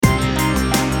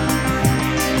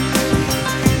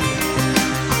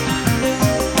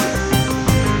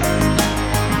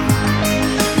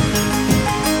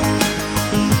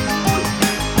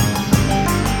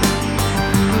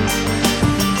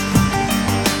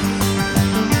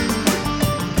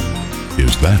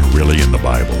that really in the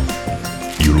Bible?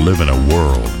 You live in a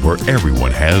world where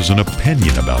everyone has an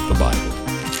opinion about the Bible.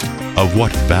 Of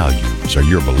what values are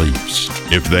your beliefs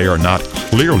if they are not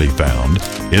clearly found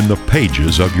in the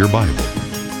pages of your Bible?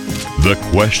 The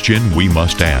question we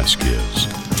must ask is,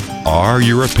 are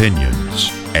your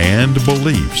opinions and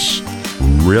beliefs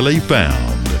really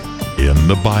found in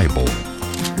the Bible?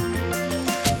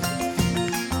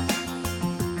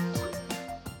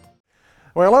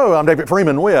 Well, hello, I'm David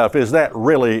Freeman with Is That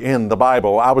Really in the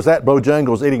Bible? I was at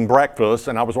Bojangles eating breakfast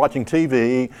and I was watching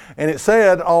TV and it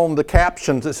said on the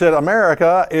captions, it said,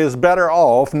 America is better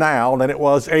off now than it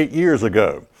was 8 years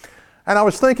ago. And I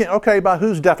was thinking, okay, by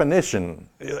whose definition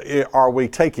are we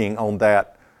taking on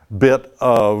that bit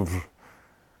of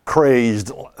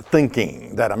crazed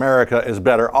thinking that America is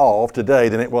better off today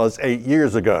than it was 8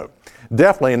 years ago?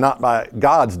 Definitely not by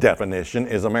God's definition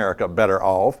is America better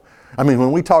off. I mean,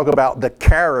 when we talk about the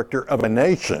character of a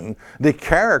nation, the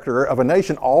character of a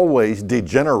nation always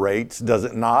degenerates, does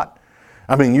it not?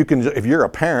 I mean, you can, if you're a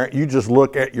parent, you just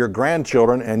look at your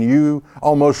grandchildren and you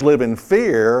almost live in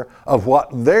fear of what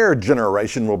their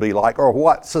generation will be like or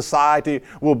what society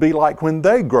will be like when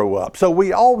they grow up. So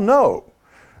we all know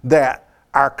that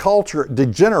our culture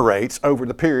degenerates over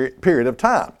the period of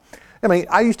time. I mean,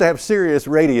 I used to have Sirius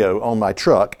radio on my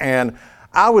truck and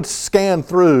I would scan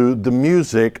through the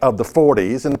music of the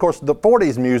 40s. And of course, the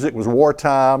 40s music was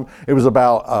wartime. It was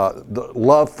about the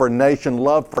love for nation,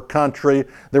 love for country.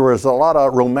 There was a lot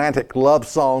of romantic love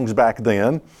songs back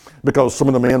then because some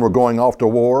of the men were going off to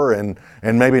war and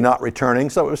maybe not returning.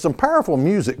 So it was some powerful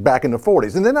music back in the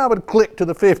 40s. And then I would click to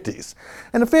the 50s.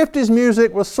 And the 50s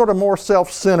music was sort of more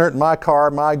self-centered, my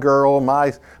car, my girl,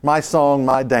 my song,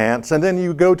 my dance. And then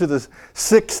you go to the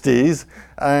 60s,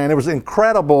 and there was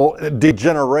incredible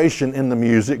degeneration in the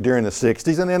music during the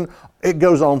 60s, and then it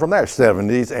goes on from there,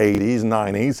 70s, 80s,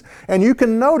 90s. And you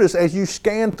can notice as you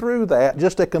scan through that,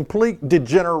 just a complete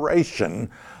degeneration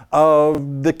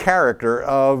of the character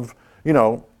of,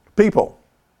 people.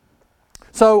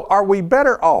 So are we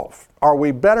better off? Are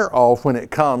we better off when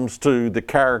it comes to the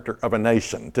character of a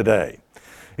nation today?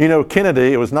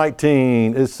 Kennedy, it was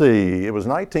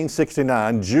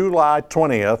 1969, July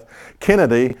 20th,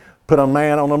 Kennedy put a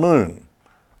man on the moon.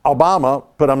 Obama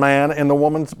put a man in the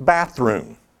woman's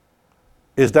bathroom.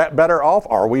 Is that better off?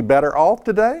 Are we better off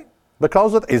today?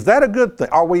 Is that a good thing?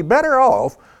 Are we better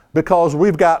off because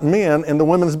we've got men in the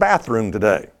women's bathroom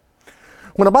today?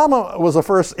 When Obama was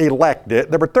first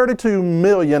elected, there were 32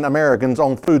 million Americans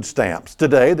on food stamps.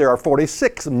 Today, there are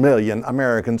 46 million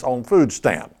Americans on food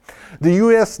stamps. The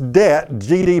U.S. debt,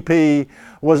 GDP,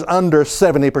 was under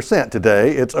 70%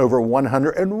 today. It's over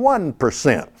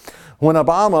 101%. When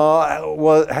Obama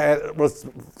was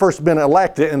first been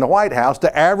elected in the White House,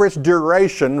 the average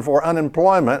duration for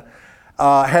unemployment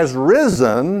has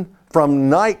risen from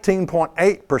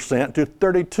 19.8% to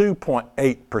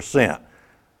 32.8%.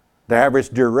 The average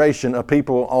duration of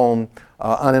people on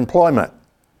unemployment.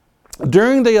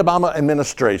 During the Obama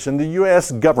administration, the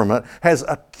U.S. government has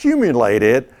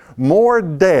accumulated more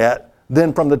debt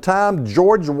than from the time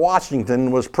George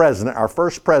Washington was president, our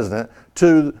first president,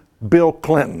 to Bill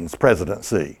Clinton's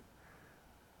presidency.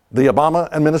 The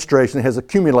Obama administration has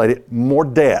accumulated more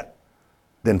debt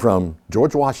than from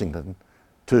George Washington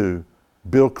to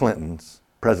Bill Clinton's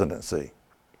presidency.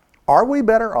 Are we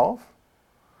better off?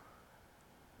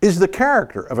 Is the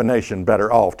character of a nation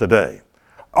better off today?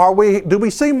 Do we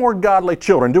see more godly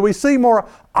children? Do we see more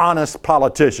honest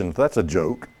politicians? That's a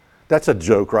joke. That's a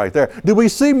joke right there. Do we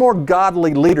see more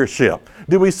godly leadership?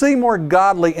 Do we see more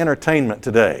godly entertainment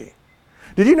today?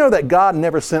 Did you know that God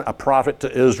never sent a prophet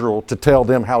to Israel to tell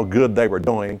them how good they were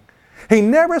doing? He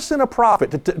never sent a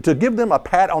prophet to give them a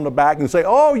pat on the back and say,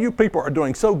 oh, you people are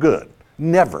doing so good.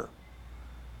 Never.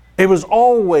 It was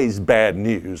always bad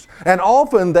news. And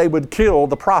often they would kill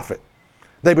the prophet.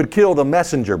 They would kill the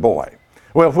messenger boy.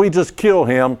 Well, if we just kill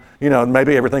him,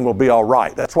 maybe everything will be all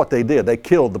right. That's what they did. They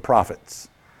killed the prophets.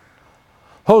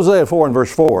 Hosea 4 and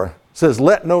verse 4 says,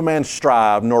 let no man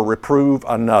strive nor reprove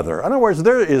another. In other words,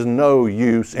 there is no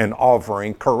use in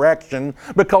offering correction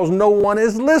because no one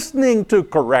is listening to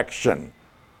correction.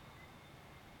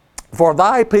 For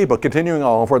thy people, continuing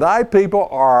on, for thy people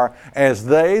are as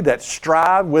they that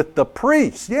strive with the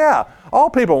priests. Yeah, all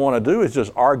people want to do is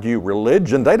just argue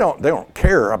religion. They don't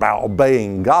care about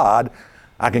obeying God.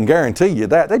 I can guarantee you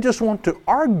that. They just want to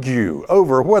argue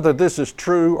over whether this is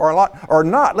true or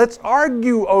not. Let's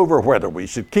argue over whether we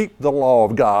should keep the law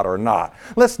of God or not.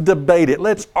 Let's debate it.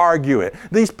 Let's argue it.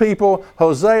 These people,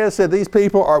 Hosea said these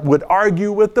people would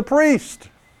argue with the priest.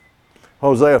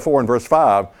 Hosea 4 and verse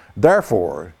 5,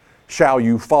 therefore shall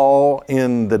you fall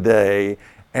in the day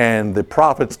and the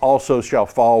prophets also shall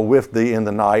fall with thee in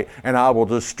the night, and I will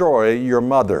destroy your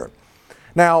mother.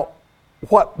 Now,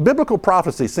 what biblical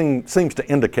prophecy seems to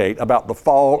indicate about the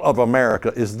fall of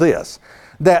America is this,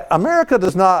 that America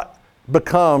does not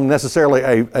become necessarily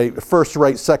a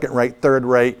first-rate, second-rate,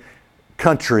 third-rate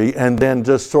country and then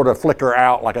just sort of flicker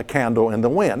out like a candle in the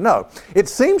wind. No, it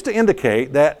seems to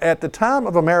indicate that at the time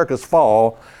of America's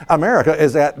fall, America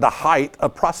is at the height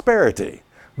of prosperity.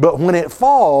 But when it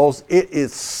falls, it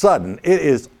is sudden. It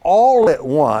is all at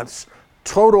once,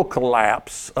 total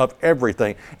collapse of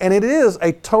everything. And it is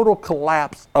a total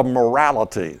collapse of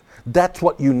morality. That's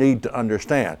what you need to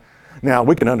understand. Now,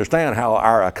 we can understand how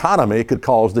our economy could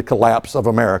cause the collapse of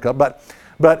America, but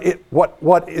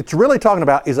what it's really talking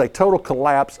about is a total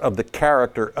collapse of the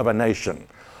character of a nation.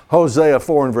 Hosea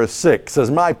 4 and verse 6 says,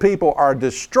 my people are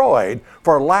destroyed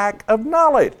for lack of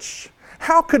knowledge.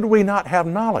 How could we not have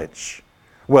knowledge?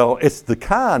 Well, it's the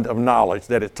kind of knowledge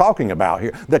that it's talking about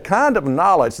here. The kind of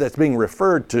knowledge that's being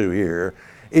referred to here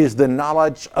is the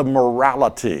knowledge of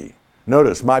morality.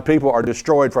 Notice, my people are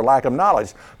destroyed for lack of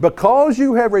knowledge. Because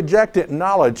you have rejected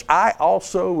knowledge, I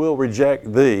also will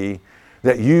reject thee,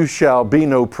 that you shall be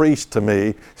no priest to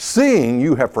me, seeing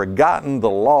you have forgotten the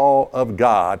law of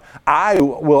God. I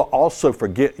will also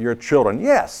forget your children.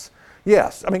 Yes,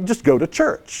 I mean, just go to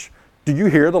church. Do you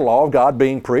hear the law of God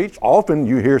being preached? Often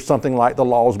you hear something like the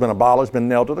law has been abolished, been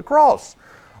nailed to the cross,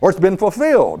 or it's been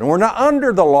fulfilled, and we're not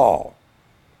under the law.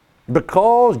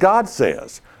 Because God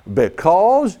says,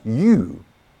 because you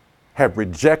have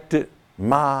rejected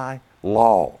my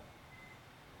law,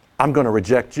 I'm going to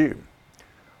reject you.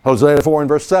 Hosea 4 and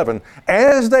verse 7,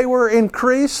 as they were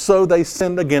increased, so they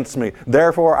sinned against me.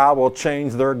 Therefore, I will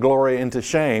change their glory into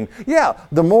shame. Yeah,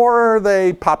 the more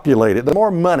they populated, the more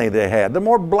money they had, the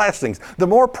more blessings, the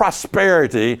more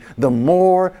prosperity, the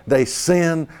more they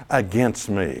sin against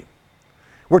me.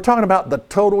 We're talking about the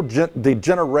total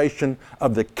degeneration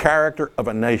of the character of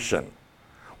a nation.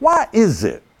 Why is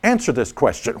it? Answer this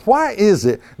question. Why is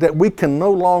it that we can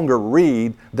no longer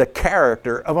read the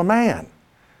character of a man?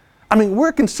 I mean,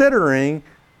 we're considering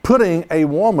putting a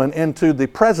woman into the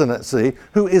presidency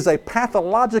who is a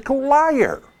pathological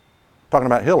liar. Talking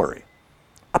about Hillary.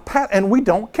 And we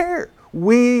don't care.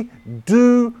 We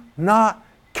do not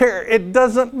care. It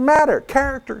doesn't matter.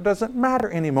 Character doesn't matter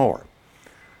anymore.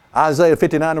 Isaiah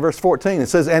 59 and verse 14, it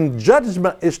says, and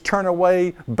judgment is turned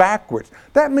away backwards.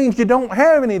 That means you don't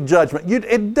have any judgment.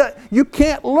 You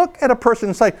can't look at a person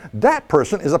and say, that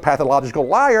person is a pathological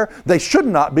liar. They should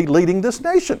not be leading this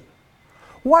nation.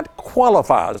 What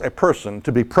qualifies a person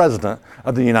to be president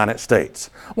of the United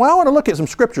States? Well, I want to look at some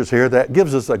scriptures here that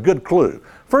gives us a good clue.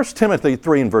 1 Timothy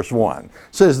 3 and verse 1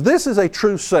 says, this is a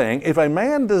true saying, if a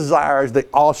man desires the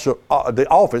office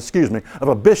of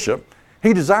a bishop,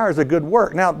 he desires a good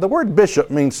work. Now, the word bishop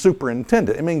means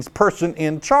superintendent. It means person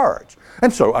in charge.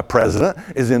 And so a president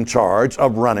is in charge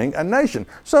of running a nation.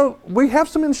 So we have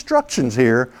some instructions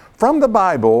here from the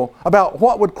Bible about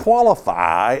what would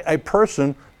qualify a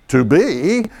person to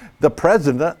be the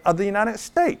president of the United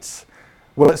States.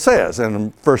 Well, it says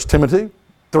in 1 Timothy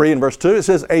 3 and verse 2, it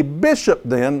says, a bishop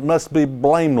then must be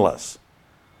blameless.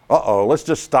 Let's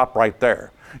just stop right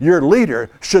there. Your leader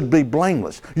should be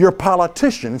blameless. Your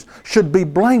politicians should be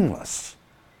blameless.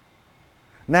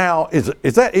 Now, is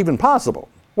that even possible?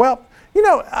 Well,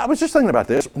 I was just thinking about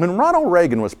this. When Ronald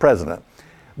Reagan was president,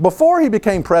 before he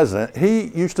became president, he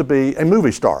used to be a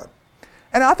movie star.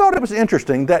 And I thought it was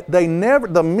interesting that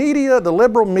the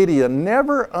liberal media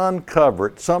never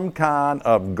uncovered some kind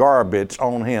of garbage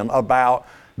on him about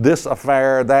this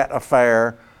affair, that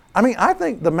affair. I mean, I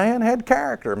think the man had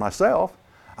character myself.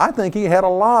 I think he had a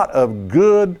lot of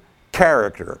good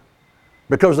character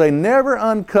because they never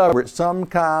uncovered some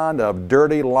kind of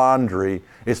dirty laundry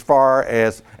as far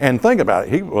as, and think about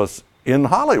it, he was in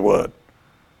Hollywood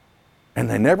and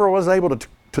they never was able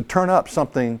to turn up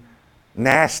something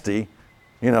nasty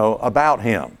about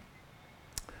him.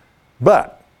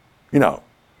 But, in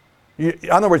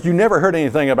other words, you never heard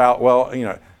anything about,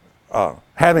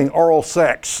 having oral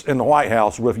sex in the White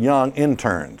House with young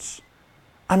interns.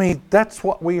 I mean, that's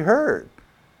what we heard,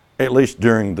 at least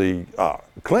during the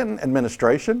Clinton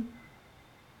administration.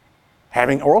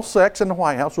 Having oral sex in the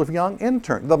White House with young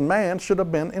interns. The man should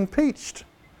have been impeached.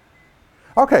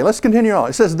 Okay, let's continue on.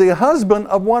 It says, the husband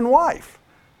of one wife.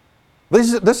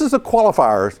 This is the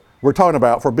qualifiers we're talking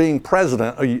about for being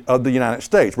president of the United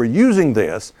States. We're using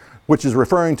this, which is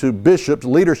referring to bishops,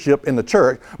 leadership in the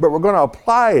church, but we're going to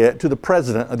apply it to the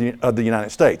president of the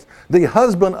United States. The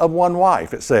husband of one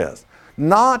wife, it says,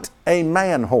 not a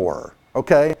man whore,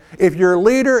 okay? If your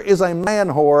leader is a man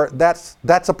whore,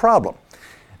 that's a problem.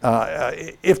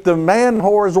 If the man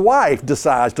whore's wife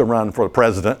decides to run for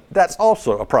president, that's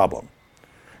also a problem.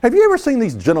 Have you ever seen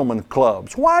these gentlemen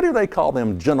clubs? Why do they call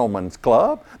them gentlemen's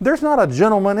club? There's not a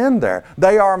gentleman in there.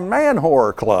 They are man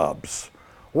whore clubs.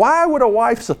 Why would a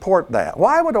wife support that?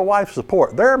 Why would a wife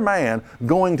support their man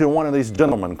going to one of these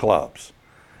gentlemen clubs?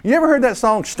 You ever heard that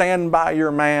song, Stand By Your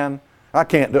Man? I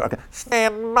can't do it. Okay.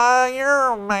 Stand by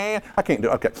your man. I can't do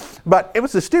it. Okay. But it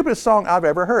was the stupidest song I've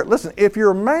ever heard. Listen, if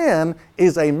your man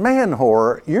is a man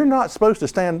whore, you're not supposed to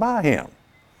stand by him.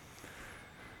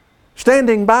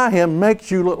 Standing by him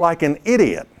makes you look like an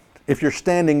idiot. If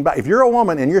you're a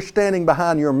woman and you're standing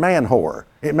behind your man whore,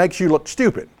 it makes you look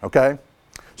stupid, okay?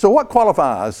 So what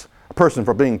qualifies a person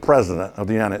for being president of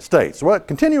the United States? Well,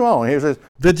 continue on. Here it says,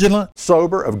 vigilant,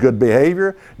 sober, of good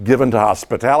behavior, given to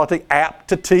hospitality, apt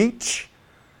to teach.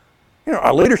 You know,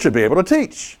 a leader should be able to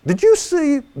teach. Did you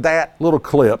see that little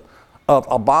clip of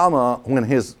Obama when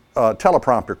his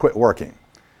teleprompter quit working?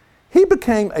 He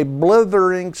became a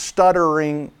blithering,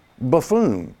 stuttering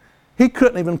buffoon. He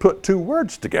couldn't even put two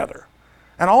words together.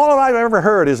 And all I've ever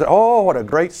heard is, oh, what a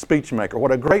great speech maker,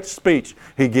 what a great speech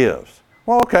he gives.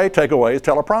 Well, okay, take away his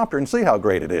teleprompter and see how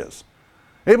great it is.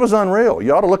 It was unreal.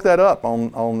 You ought to look that up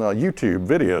on YouTube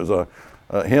videos,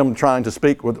 him trying to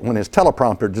speak when his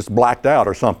teleprompter just blacked out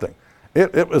or something.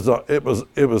 It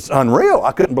was unreal.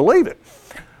 I couldn't believe it.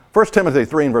 1 Timothy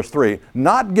 3 and verse 3,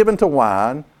 not given to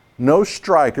wine, no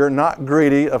striker, not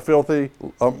greedy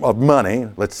of money,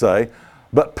 let's say,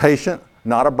 but patient,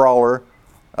 not a brawler,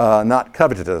 not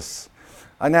covetous.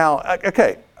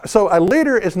 Okay, so a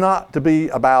leader is not to be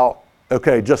about,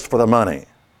 okay, just for the money.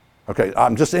 Okay,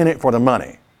 I'm just in it for the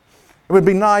money. It would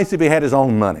be nice if he had his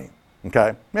own money.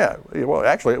 Okay, yeah, well,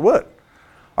 actually it would.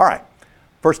 All right,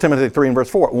 1 Timothy 3 and verse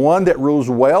 4, one that rules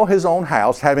well his own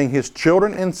house, having his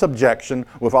children in subjection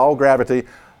with all gravity.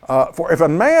 For if a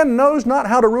man knows not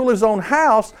how to rule his own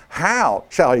house, how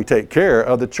shall he take care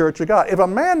of the church of God? If a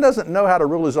man doesn't know how to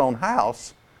rule his own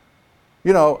house,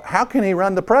 you know, how can he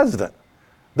run the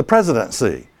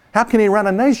presidency? How can he run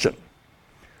a nation?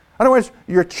 In other words,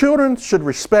 your children should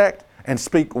respect and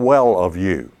speak well of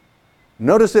you.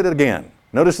 Notice it again.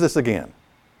 Notice this again.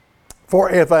 For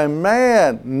if a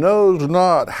man knows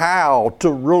not how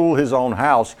to rule his own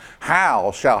house,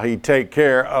 how shall he take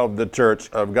care of the church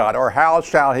of God? Or how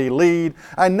shall he lead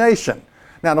a nation?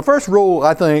 Now, the first rule,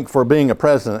 I think, for being a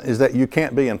president is that you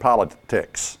can't be in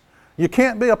politics. You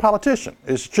can't be a politician.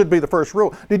 It should be the first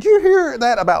rule. Did you hear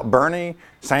that about Bernie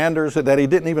Sanders, that he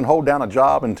didn't even hold down a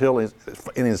job until in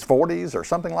his 40s or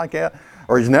something like that?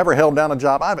 Or he's never held down a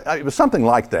job? It was something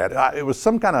like that. It was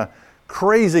some kind of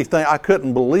crazy thing. I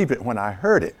couldn't believe it when I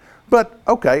heard it. But,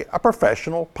 okay, a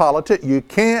professional politician. You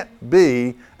can't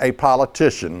be a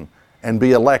politician and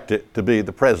be elected to be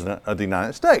the president of the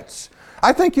United States.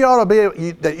 I think you ought to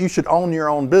be, that you should own your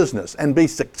own business and be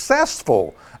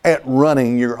successful at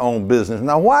running your own business.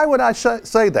 Now, why would I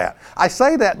say that? I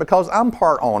say that because I'm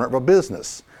part owner of a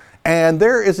business. And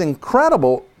there is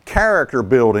incredible character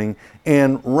building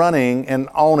in running and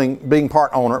owning, being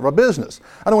part owner of a business.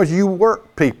 In other words, you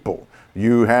work people.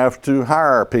 You have to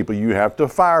hire people. You have to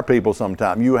fire people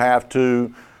sometime. You have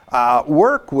to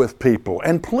work with people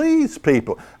and please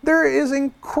people. There is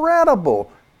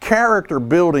incredible character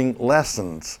building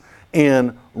lessons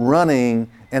in running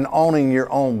and owning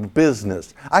your own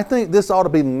business. I think this ought to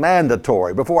be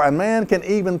mandatory. Before a man can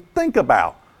even think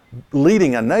about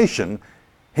leading a nation,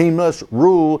 he must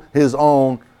rule his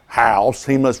own house,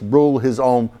 he must rule his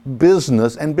own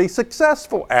business and be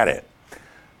successful at it.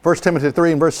 1 Timothy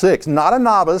 3 and verse 6, not a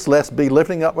novice, lest be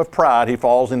lifting up with pride, he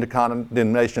falls into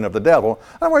condemnation of the devil.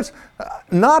 In other words,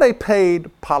 not a paid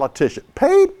politician.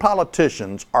 Paid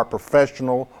politicians are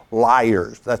professional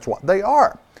liars. That's what they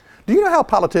are. Do you know how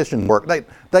politicians work?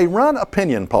 They run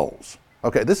opinion polls.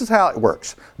 Okay, this is how it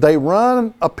works. They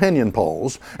run opinion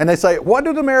polls and they say, what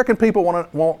do the American people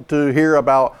want to hear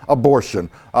about abortion,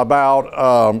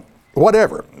 about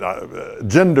whatever,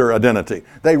 gender identity?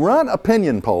 They run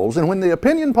opinion polls, and when the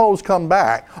opinion polls come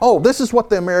back, oh, this is what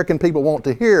the American people want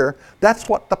to hear, that's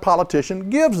what the politician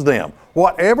gives them.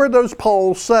 Whatever those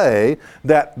polls say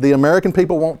that the American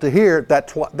people want to hear,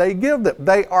 that's what they give them.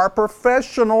 They are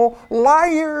professional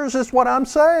liars, is what I'm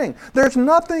saying. There's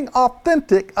nothing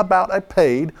authentic about a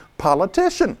paid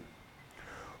politician.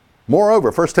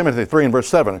 Moreover, 1 Timothy 3 and verse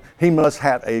 7, he must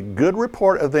have a good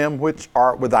report of them which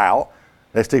are without,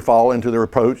 lest he fall into the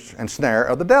reproach and snare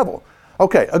of the devil.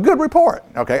 Okay, a good report.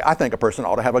 Okay, I think a person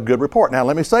ought to have a good report. Now,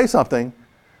 let me say something.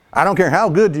 I don't care how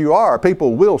good you are,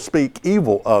 people will speak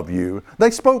evil of you.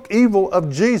 They spoke evil of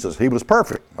Jesus. He was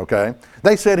perfect, okay?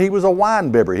 They said he was a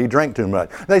wine bibber. He drank too much.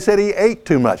 They said he ate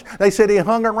too much. They said he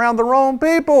hung around the wrong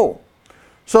people.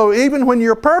 So even when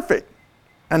you're perfect,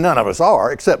 and none of us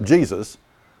are except Jesus,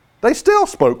 they still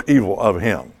spoke evil of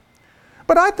him.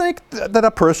 But I think that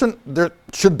a person there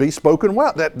should be spoken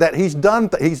well, that he's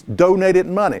donated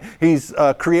money, he's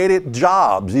created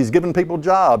jobs, he's given people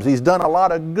jobs, he's done a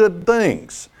lot of good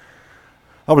things.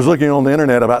 I was looking on the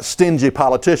internet about stingy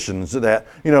politicians that,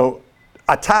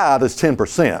 a tithe is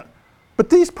 10%. But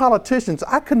these politicians,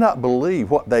 I could not believe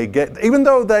what they get. Even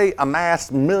though they amass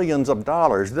millions of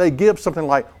dollars, they give something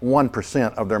like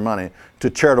 1% of their money to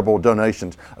charitable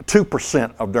donations,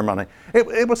 2% of their money.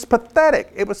 It was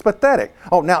pathetic. It was pathetic.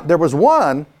 Oh, now there was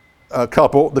one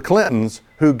couple, the Clintons,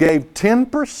 who gave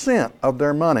 10% of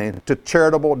their money to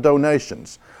charitable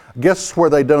donations. Guess where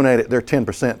they donated their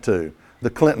 10% to? The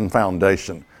Clinton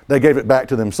Foundation. They gave it back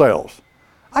to themselves.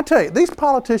 I tell you, these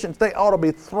politicians, they ought to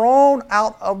be thrown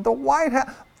out of the White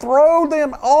House. Throw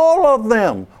them, all of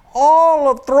them,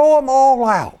 throw them all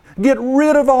out. Get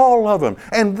rid of all of them.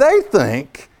 And they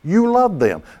think you love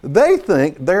them. They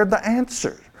think they're the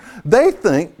answer. They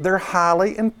think they're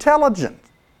highly intelligent.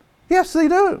 Yes, they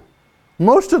do.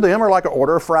 Most of them are like an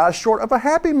order of fries short of a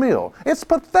Happy Meal. It's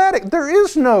pathetic. There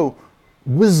is no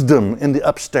wisdom in the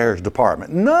upstairs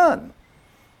department. None.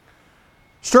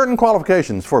 Certain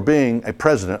qualifications for being a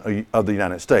president of the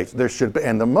United States, there should be,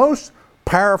 and the most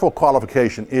powerful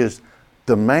qualification is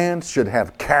the man should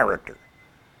have character.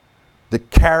 The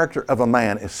character of a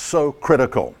man is so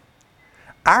critical.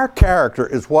 Our character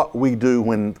is what we do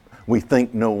when we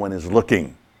think no one is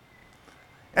looking.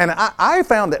 And I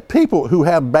found that people who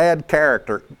have bad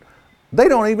character, they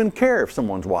don't even care if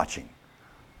someone's watching.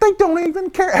 They don't even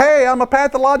care. Hey, I'm a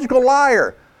pathological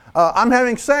liar. I'm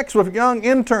having sex with young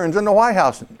interns in the White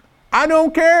House. I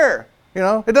don't care.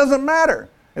 It doesn't matter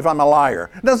if I'm a liar.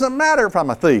 It doesn't matter if I'm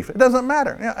a thief. It doesn't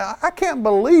matter. I can't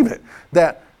believe it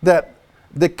that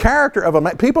the character of a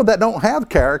man, people that don't have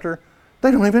character,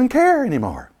 they don't even care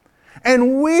anymore.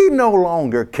 And we no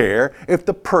longer care if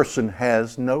the person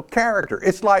has no character.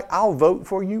 It's like, I'll vote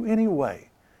for you anyway.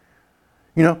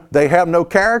 They have no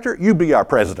character, you be our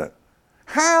president.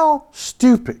 How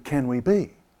stupid can we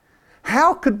be?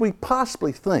 How could we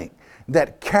possibly think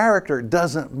that character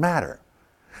doesn't matter?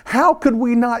 How could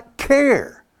we not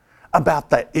care about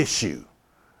that issue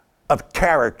of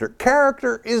character?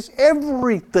 Character is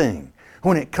everything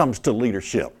when it comes to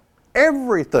leadership.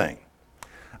 Everything.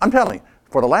 I'm telling you,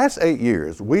 for the last 8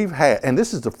 years, we've had, and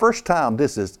this is the first time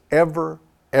this has ever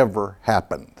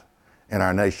happened in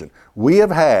our nation, we have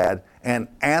had an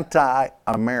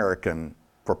anti-American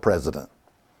for president.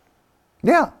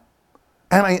 Yeah.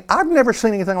 I've never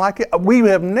seen anything like it. We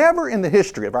have never in the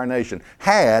history of our nation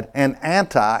had an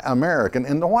anti-American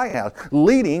in the White House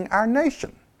leading our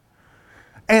nation.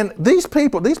 And these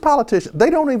people, these politicians, they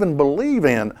don't even believe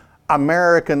in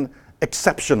American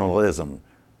exceptionalism.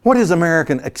 What is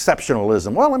American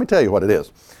exceptionalism? Well, let me tell you what it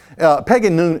is. Peggy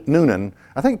Noonan,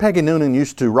 I think Peggy Noonan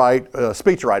used to write, a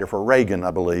speechwriter for Reagan,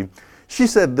 I believe. She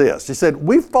said this, she said,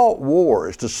 we fought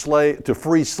wars to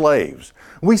free slaves.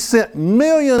 We sent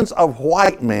millions of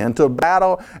white men to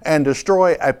battle and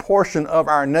destroy a portion of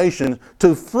our nation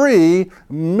to free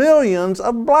millions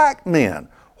of black men.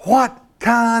 What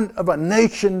kind of a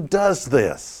nation does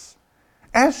this?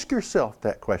 Ask yourself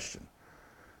that question.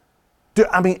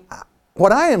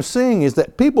 What I am seeing is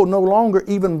that people no longer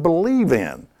even believe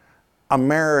in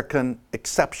American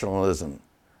exceptionalism.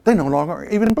 They no longer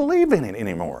even believe in it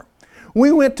anymore.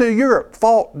 We went to Europe,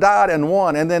 fought, died, and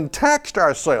won, and then taxed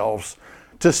ourselves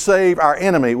to save our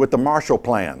enemy with the Marshall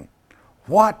Plan.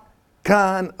 What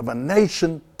kind of a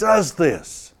nation does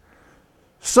this?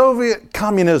 Soviet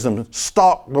communism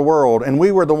stalked the world, and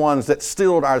we were the ones that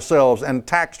steeled ourselves and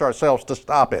taxed ourselves to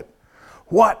stop it.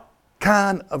 What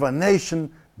kind of a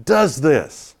nation does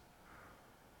this?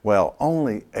 Well,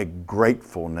 only a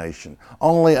grateful nation.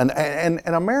 And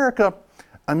America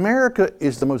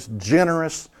is the most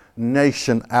generous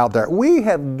nation out there. We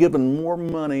have given more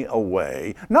money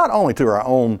away, not only to our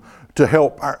own, to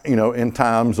help our, in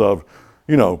times of,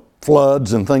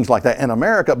 floods and things like that in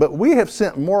America, but we have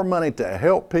sent more money to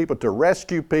help people, to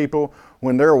rescue people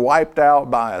when they're wiped out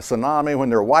by a tsunami,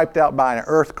 when they're wiped out by an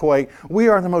earthquake. We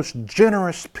are the most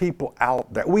generous people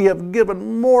out there. We have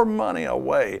given more money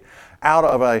away out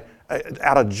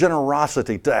of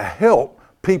generosity to help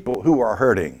people who are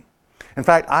hurting. In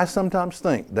fact, I sometimes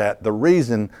think that the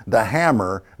reason the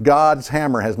hammer, God's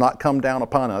hammer, has not come down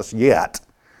upon us yet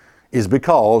is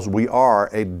because we are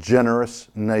a generous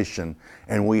nation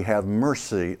and we have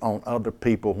mercy on other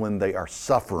people when they are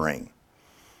suffering.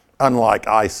 Unlike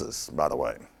ISIS, by the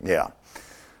way. Yeah.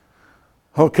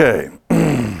 Okay.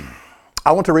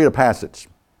 I want to read a passage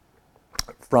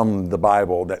from the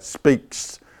Bible that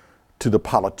speaks to the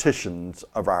politicians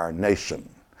of our nation.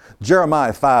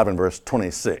 Jeremiah 5 and verse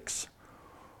 26.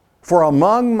 For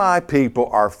among my people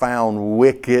are found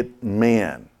wicked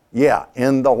men. Yeah,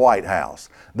 in the White House.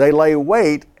 They lay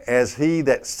wait as he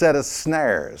that setteth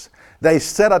snares. They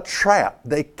set a trap.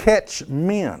 They catch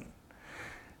men.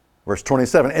 Verse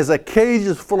 27, as a cage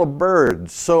is full of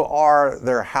birds, so are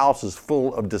their houses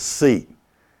full of deceit.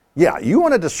 Yeah, you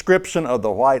want a description of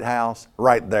the White House?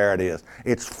 Right there it is.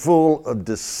 It's full of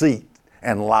deceit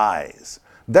and lies.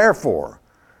 Therefore,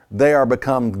 they are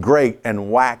become great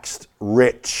and waxed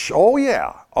rich. Oh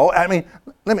yeah. Oh, I mean,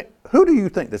 who do you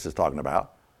think this is talking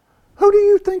about? Who do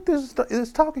you think this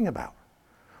is talking about?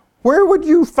 Where would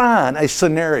you find a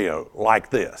scenario like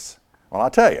this? Well,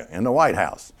 I'll tell you, in the White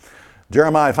House.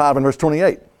 Jeremiah 5 and verse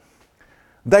 28.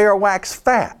 They are waxed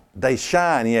fat, they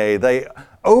shine, yea, they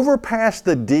overpass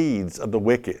the deeds of the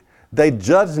wicked. They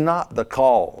judge not the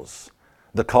cause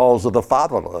of the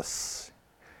fatherless.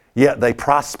 Yet they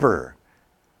prosper,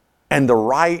 and the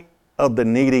right of the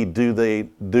needy do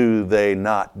they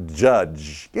not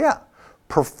judge. Yeah,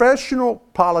 professional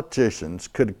politicians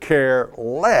could care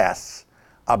less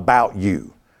about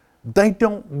you. They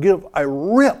don't give a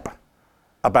rip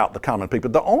about the common people.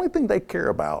 The only thing they care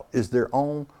about is their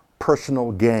own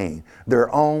personal gain,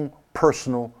 their own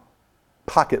personal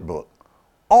pocketbook.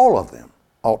 All of them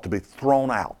ought to be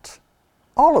thrown out.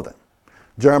 All of them.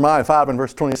 Jeremiah 5 and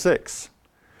verse 26.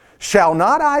 Shall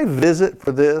not I visit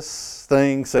for this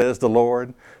thing, says the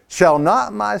Lord? Shall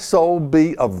not my soul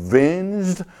be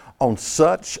avenged on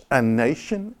such a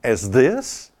nation as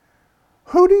this?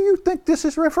 Who do you think this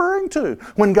is referring to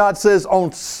when God says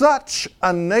on such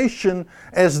a nation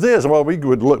as this? Well, we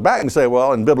would look back and say,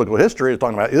 well, in biblical history, it's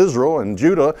talking about Israel and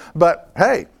Judah. But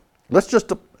hey, let's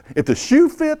just, if the shoe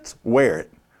fits, wear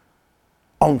it.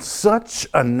 On such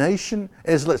a nation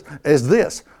as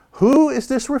this. Who is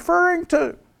this referring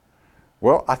to?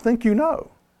 Well, I think you know.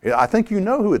 I think you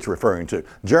know who it's referring to.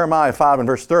 Jeremiah 5 and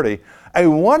verse 30. A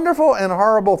wonderful and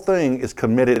horrible thing is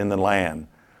committed in the land.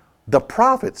 The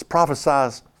prophets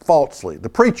prophesy falsely. The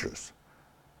preachers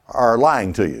are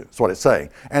lying to you. That's what it's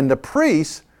saying. And the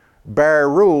priests bear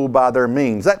rule by their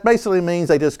means. That basically means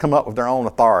they just come up with their own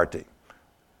authority.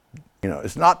 You know,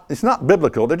 it's not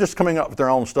biblical. They're just coming up with their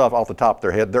own stuff off the top of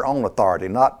their head, their own authority,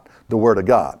 not the Word of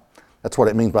God. That's what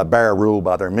it means by bear rule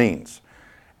by their means.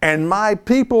 And my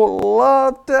people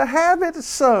love to have it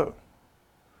so.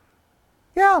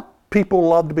 Yeah, people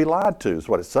love to be lied to is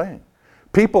what it's saying.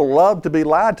 People love to be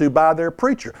lied to by their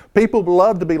preacher. People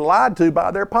love to be lied to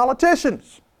by their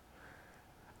politicians.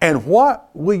 And what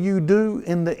will you do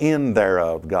in the end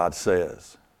thereof, God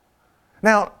says?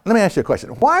 Now, let me ask you a question.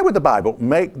 Why would the Bible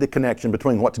make the connection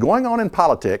between what's going on in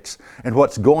politics and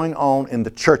what's going on in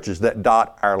the churches that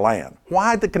dot our land?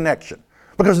 Why the connection?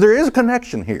 Because there is a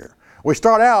connection here. We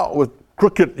start out with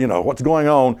crooked, what's going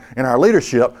on in our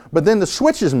leadership, but then the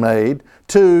switch is made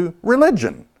to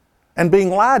religion and being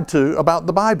lied to about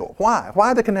the Bible. Why?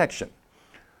 Why the connection?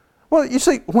 Well, you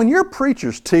see, when your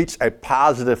preachers teach a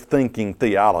positive thinking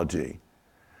theology,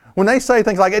 when they say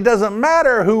things like, it doesn't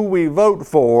matter who we vote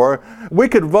for, we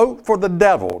could vote for the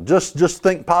devil, just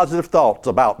think positive thoughts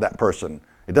about that person.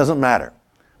 It doesn't matter.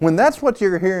 When that's what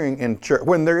you're hearing in church,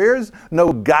 when there is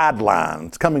no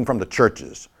guidelines coming from the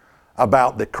churches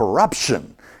about the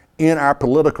corruption in our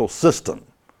political system,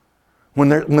 when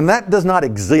that does not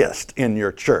exist in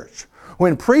your church,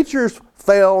 when preachers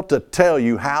fail to tell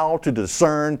you how to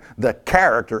discern the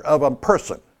character of a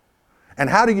person. And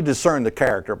how do you discern the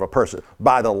character of a person?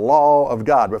 By the law of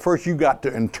God. But first you've got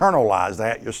to internalize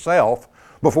that yourself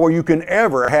before you can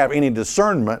ever have any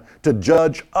discernment to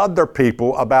judge other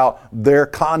people about their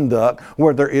conduct,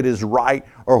 whether it is right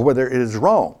or whether it is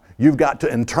wrong. You've got to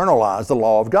internalize the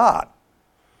law of God.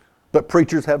 But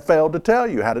preachers have failed to tell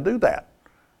you how to do that.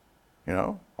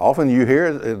 Often you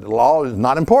hear the law is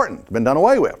not important. It's been done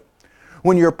away with.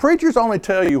 When your preachers only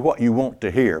tell you what you want to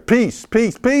hear, peace,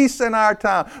 peace, peace in our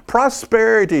time,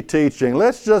 prosperity teaching,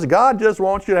 God just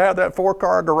wants you to have that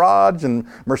 4-car garage and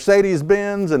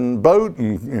Mercedes-Benz and boat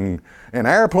and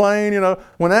airplane,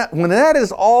 when that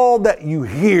is all that you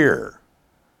hear,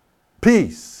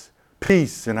 peace,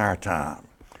 peace in our time.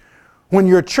 When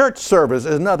your church service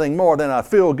is nothing more than a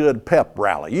feel-good pep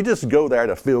rally, you just go there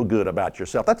to feel good about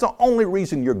yourself. That's the only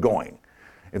reason you're going.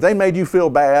 If they made you feel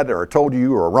bad or told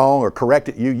you were wrong or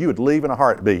corrected you, you would leave in a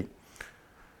heartbeat.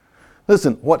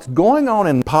 Listen, what's going on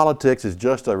in politics is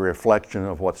just a reflection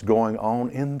of what's going on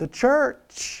in the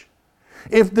church.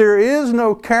 If there is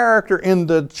no character in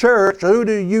the church, who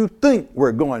do you think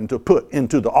we're going to put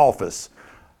into the office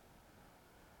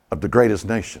of the greatest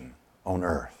nation on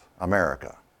earth,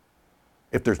 America,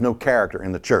 if there's no character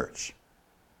in the church?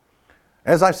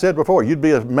 As I said before, you'd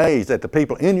be amazed at the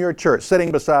people in your church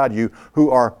sitting beside you who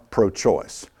are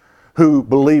pro-choice, who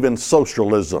believe in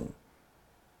socialism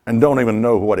and don't even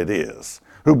know what it is,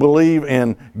 who believe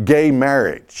in gay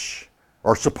marriage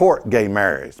or support gay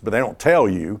marriage, but they don't tell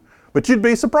you. But you'd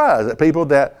be surprised at people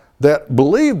that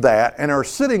believe that and are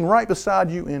sitting right beside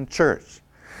you in church.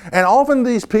 And often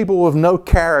these people with no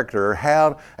character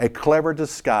have a clever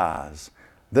disguise.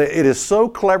 It is so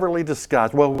cleverly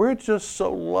disguised. Well, we're just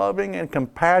so loving and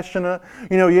compassionate.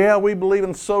 Yeah, we believe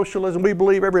in socialism. We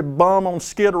believe every bum on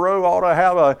Skid Row ought to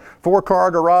have a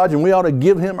 4-car garage and we ought to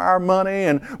give him our money.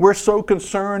 And we're so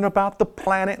concerned about the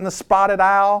planet and the spotted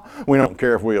owl. We don't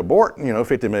care if we abort,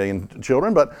 50 million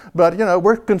children, but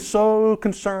we're so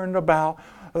concerned about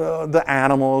the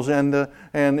animals and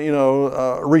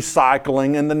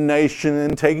recycling and the nation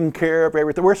and taking care of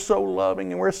everything. We're so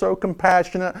loving and we're so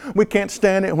compassionate. We can't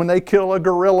stand it when they kill a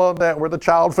gorilla where the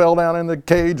child fell down in the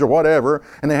cage or whatever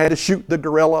and they had to shoot the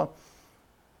gorilla.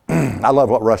 I love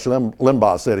what Rush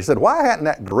Limbaugh said. He said, why hadn't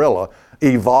that gorilla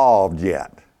evolved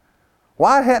yet?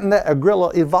 Why hadn't that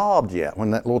gorilla evolved yet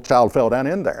when that little child fell down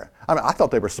in there? I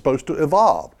thought they were supposed to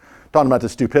evolve. Talking about the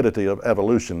stupidity of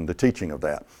evolution, the teaching of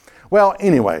that. Well,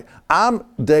 anyway, I'm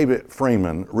David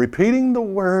Freeman repeating the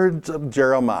words of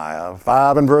Jeremiah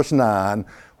 5 and verse 9,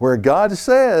 where God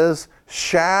says,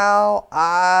 shall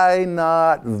I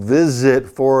not visit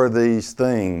for these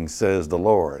things, says the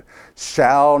Lord?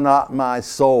 Shall not my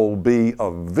soul be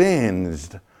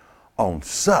avenged on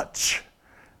such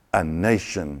a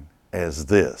nation as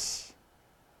this?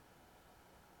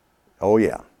 Oh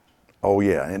yeah,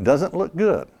 and it doesn't look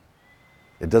good.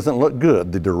 It doesn't look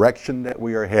good, the direction that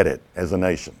we are headed as a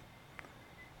nation.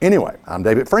 Anyway, I'm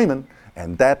David Freeman,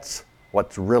 and that's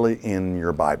what's really in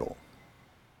your Bible.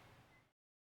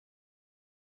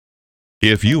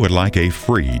 If you would like a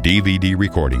free DVD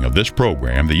recording of this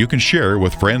program that you can share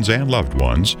with friends and loved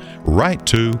ones, write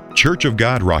to Church of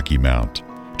God Rocky Mount,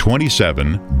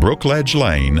 27 Brookledge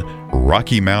Lane,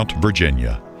 Rocky Mount,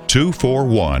 Virginia,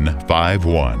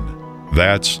 24151.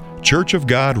 That's Church of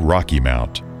God Rocky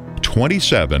Mount,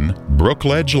 27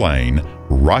 Brookledge Lane,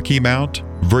 Rocky Mount,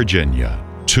 Virginia,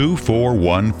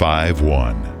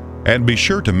 24151. And be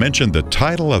sure to mention the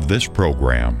title of this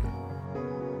program.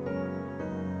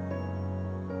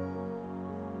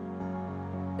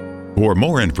 For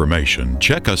more information,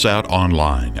 check us out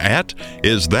online at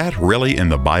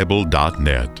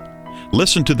isthatreallyinthebible.net.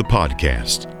 Listen to the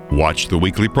podcast, watch the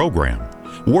weekly program,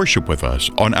 worship with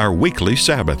us on our weekly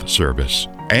Sabbath service,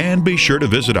 and be sure to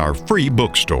visit our free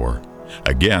bookstore.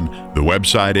 Again, the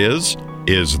website is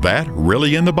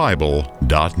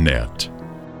isthatreallyinthebible.net.